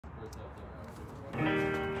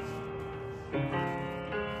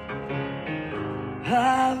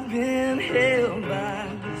I've been held by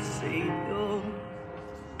the Savior.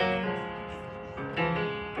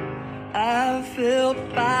 I felt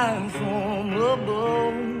fire from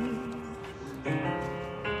above.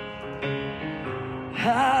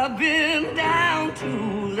 I've been down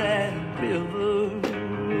to that river,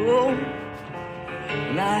 oh,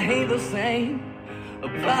 and I ain't the same, a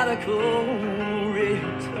prodigal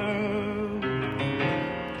return.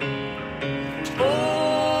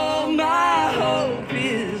 Oh, my hope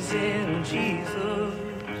is in Jesus.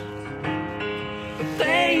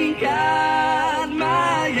 Thank God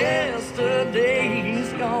my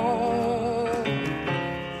yesterday's gone.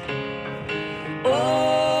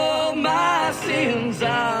 Oh, my sins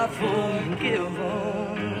are forgiven.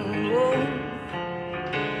 Oh,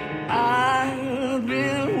 I've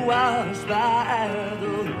been washed by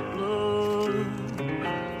the blood.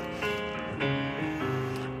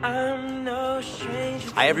 I'm no stranger.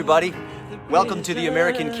 Hi, everybody. Welcome to the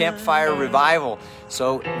American Campfire Revival.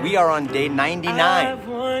 So we are on day 99.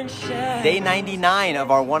 Day 99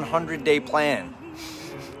 of our 100-day plan.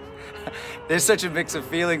 There's such a mix of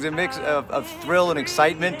feelings, a mix of thrill and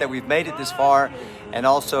excitement that we've made it this far, and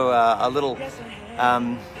also a little.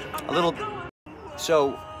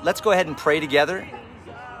 So let's go ahead and pray together,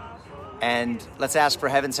 and let's ask for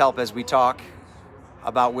heaven's help as we talk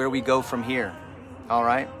about where we go from here. All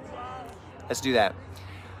right? Let's do that.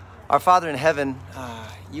 Our Father in heaven,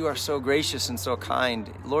 you are so gracious and so kind.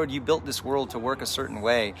 Lord, you built this world to work a certain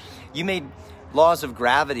way. You made laws of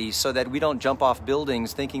gravity so that we don't jump off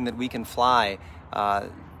buildings thinking that we can fly.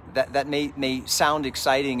 That may sound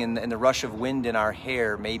exciting, and the rush of wind in our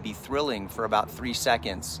hair may be thrilling for about 3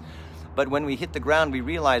 seconds. But when we hit the ground, we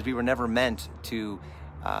realize we were never meant to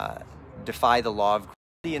defy the law of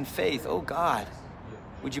gravity and faith. Oh God,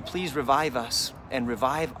 would you please revive us and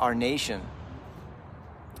revive our nation?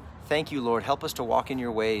 Thank you, Lord. Help us to walk in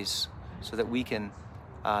your ways so that we can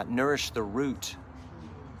nourish the root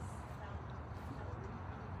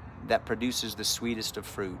that produces the sweetest of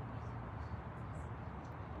fruit,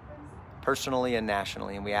 personally and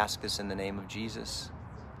nationally. And we ask this in the name of Jesus,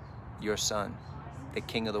 your Son, the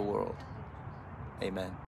King of the world.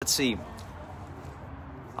 Amen. Let's see.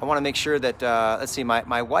 I want to make sure that, let's see,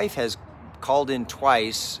 my wife has called in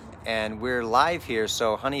twice, and we're live here.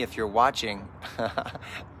 So, honey, if you're watching,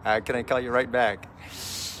 can I call you right back?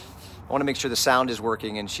 I want to make sure the sound is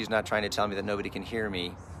working and she's not trying to tell me that nobody can hear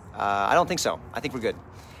me. I don't think so. I think we're good.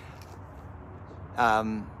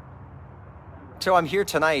 So I'm here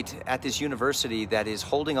tonight at this university that is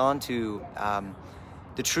holding on to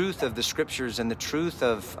the truth of the scriptures and the truth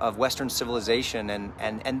of Western civilization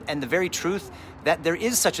and the very truth that there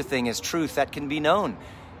is such a thing as truth that can be known.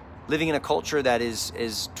 Living in a culture that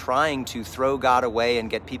is trying to throw God away and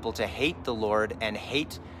get people to hate the Lord and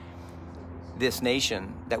hate this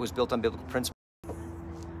nation that was built on biblical principles.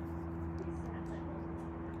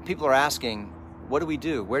 People are asking, what do we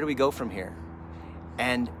do? Where do we go from here?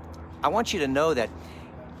 And I want you to know that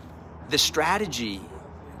the strategy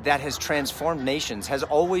that has transformed nations has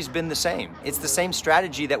always been the same. It's the same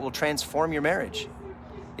strategy that will transform your marriage.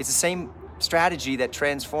 It's the same strategy that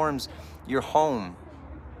transforms your home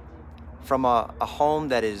from a home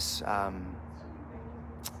that is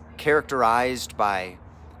characterized by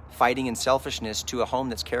fighting and selfishness to a home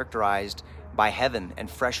that's characterized by heaven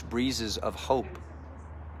and fresh breezes of hope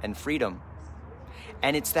and freedom.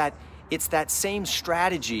 And it's that same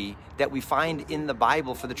strategy that we find in the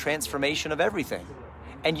Bible for the transformation of everything.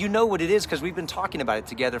 And you know what it is because we've been talking about it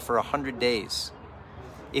together for 100 days.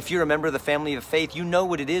 If you're a member of the family of faith, you know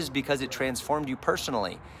what it is because it transformed you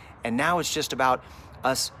personally. And now it's just about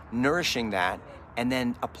us nourishing that and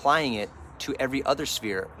then applying it to every other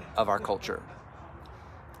sphere of our culture.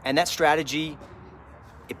 And that strategy,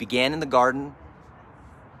 it began in the garden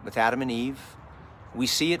with Adam and Eve. We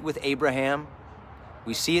see it with Abraham.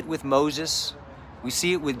 We see it with Moses. We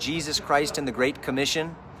see it with Jesus Christ in the Great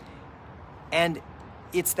Commission. And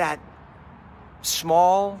it's that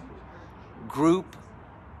small group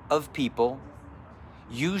of people,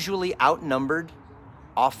 usually outnumbered,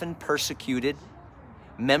 often persecuted,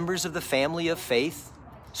 members of the family of faith,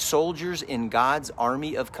 soldiers in God's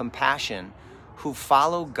army of compassion who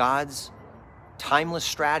follow God's timeless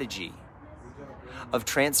strategy of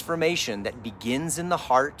transformation that begins in the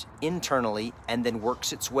heart internally and then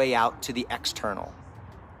works its way out to the external.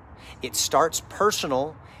 It starts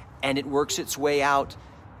personal and it works its way out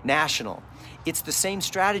national. It's the same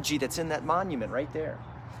strategy that's in that monument right there.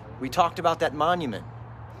 We talked about that monument.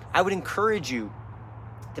 I would encourage you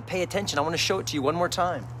to pay attention. I want to show it to you one more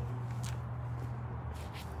time.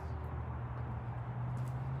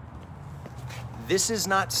 This is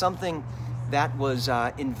not something that was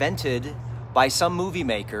invented by some movie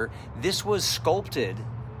maker. This was sculpted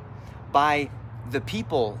by the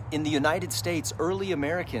people in the United States, early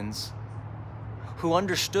Americans, who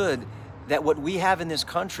understood that what we have in this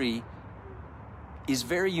country is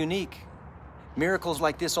very unique. Miracles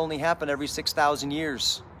like this only happen every 6,000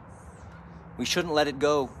 years. We shouldn't let it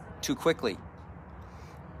go too quickly.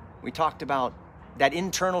 We talked about that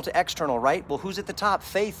internal to external, right? Well, who's at the top?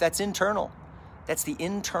 Faith, that's internal. That's the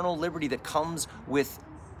internal liberty that comes with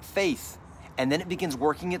faith. And then it begins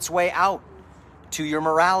working its way out to your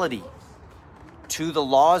morality, to the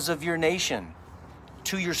laws of your nation,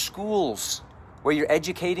 to your schools where you're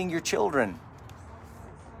educating your children,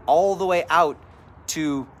 all the way out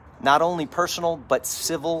to not only personal but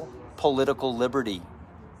civil political liberty,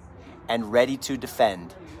 and ready to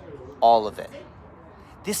defend all of it.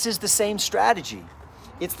 This is the same strategy.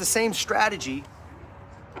 It's the same strategy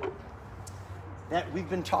that we've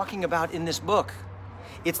been talking about in this book.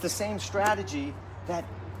 It's the same strategy that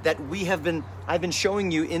I've been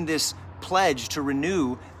showing you in this pledge to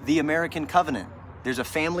renew the American covenant. There's a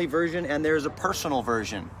family version and there's a personal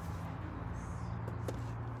version.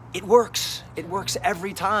 It works. It works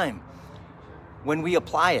every time when we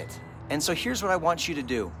apply it. And so here's what I want you to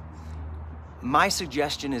do. My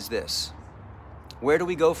suggestion is this. Where do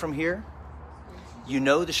we go from here? You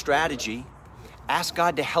know the strategy. Ask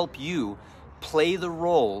God to help you play the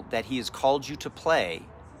role that He has called you to play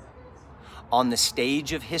on the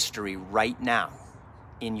stage of history right now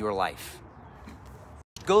in your life.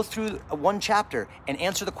 Go through one chapter and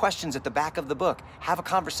answer the questions at the back of the book. Have a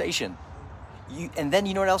conversation. And then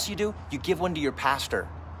you know what else you do? You give one to your pastor.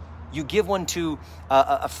 You give one to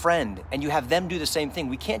a friend, and you have them do the same thing.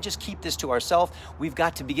 We can't just keep this to ourselves. We've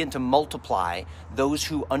got to begin to multiply those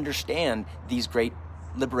who understand these great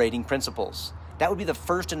liberating principles. That would be the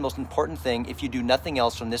first and most important thing if you do nothing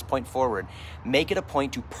else from this point forward. Make it a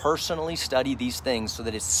point to personally study these things so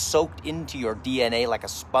that it's soaked into your DNA like a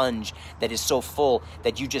sponge that is so full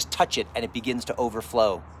that you just touch it and it begins to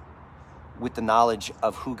overflow with the knowledge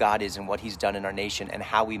of who God is and what He's done in our nation and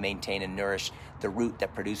how we maintain and nourish the root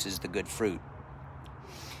that produces the good fruit.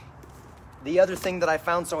 The other thing that I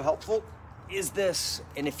found so helpful is this,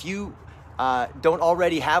 and if you don't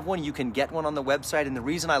already have one, you can get one on the website. And the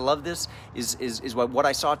reason I love this is what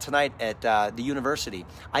I saw tonight at the university.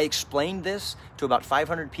 I explained this to about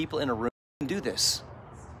 500 people in a room. Do this,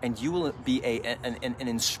 and you will be an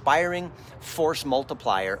inspiring force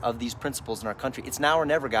multiplier of these principles in our country. It's now or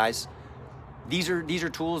never, guys. These are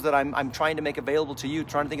tools that I'm trying to make available to you,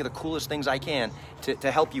 trying to think of the coolest things I can to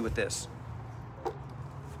help you with this.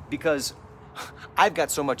 Because I've got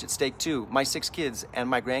so much at stake too. My 6 kids and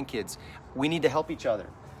my grandkids. We need to help each other.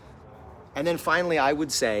 And then finally, I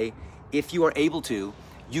would say, if you are able to,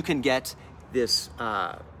 you can get this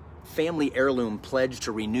family heirloom pledge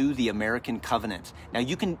to renew the American covenant. Now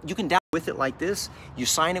you can download with it like this. You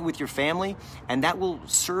sign it with your family, and that will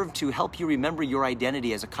serve to help you remember your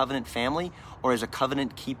identity as a covenant family or as a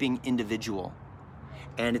covenant-keeping individual.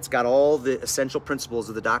 And it's got all the essential principles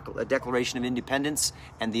of the Declaration of Independence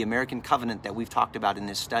and the American covenant that we've talked about in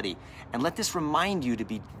this study. And let this remind you to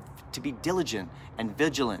be diligent and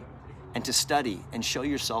vigilant and to study and show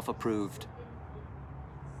yourself approved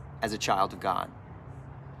as a child of God.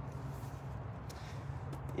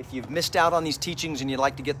 If you've missed out on these teachings and you'd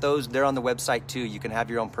like to get those, they're on the website too. You can have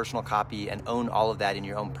your own personal copy and own all of that in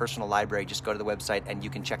your own personal library. Just go to the website and you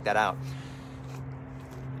can check that out.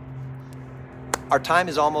 Our time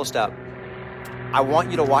is almost up. I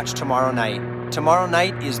want you to watch tomorrow night. Tomorrow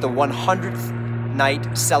night is the 100th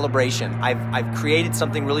night celebration. I've created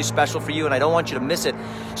something really special for you, and I don't want you to miss it.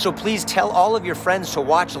 So please tell all of your friends to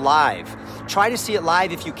watch live. Try to see it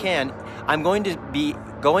live if you can. I'm going to be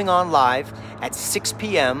going on live at 6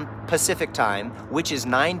 p.m. Pacific time, which is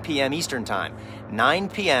 9 p.m. Eastern time. 9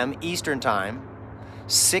 p.m. Eastern time,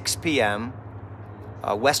 6 p.m.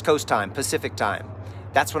 West Coast time, Pacific time.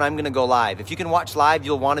 That's when I'm going to go live. If you can watch live,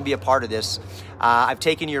 you'll want to be a part of this. I've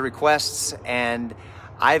taken your requests, and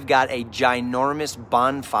I've got a ginormous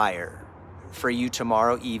bonfire for you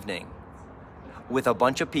tomorrow evening with a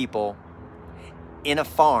bunch of people in a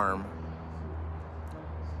farm,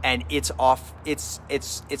 and it's off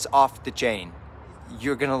the chain.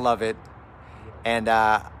 You're going to love it, and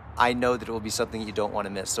I know that it will be something you don't want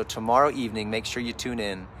to miss. So tomorrow evening, make sure you tune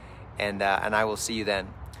in, and I will see you then.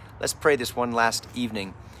 Let's pray this one last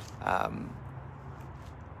evening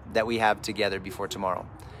that we have together before tomorrow.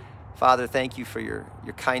 Father, thank you for your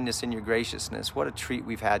kindness and your graciousness. What a treat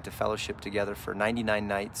we've had to fellowship together for 99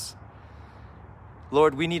 nights.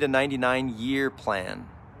 Lord, we need a 99-year plan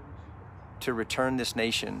to return this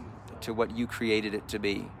nation to what you created it to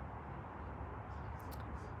be.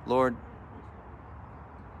 Lord,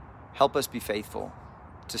 help us be faithful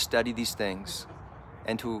to study these things,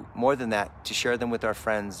 and to, more than that, to share them with our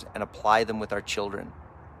friends and apply them with our children.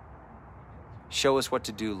 Show us what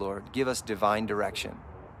to do, Lord. Give us divine direction.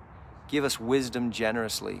 Give us wisdom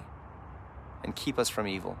generously, and keep us from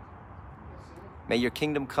evil. May your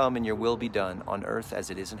kingdom come and your will be done on earth as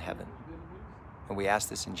it is in heaven. And we ask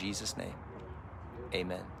this in Jesus' name.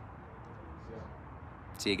 Amen.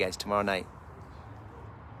 See you guys tomorrow night.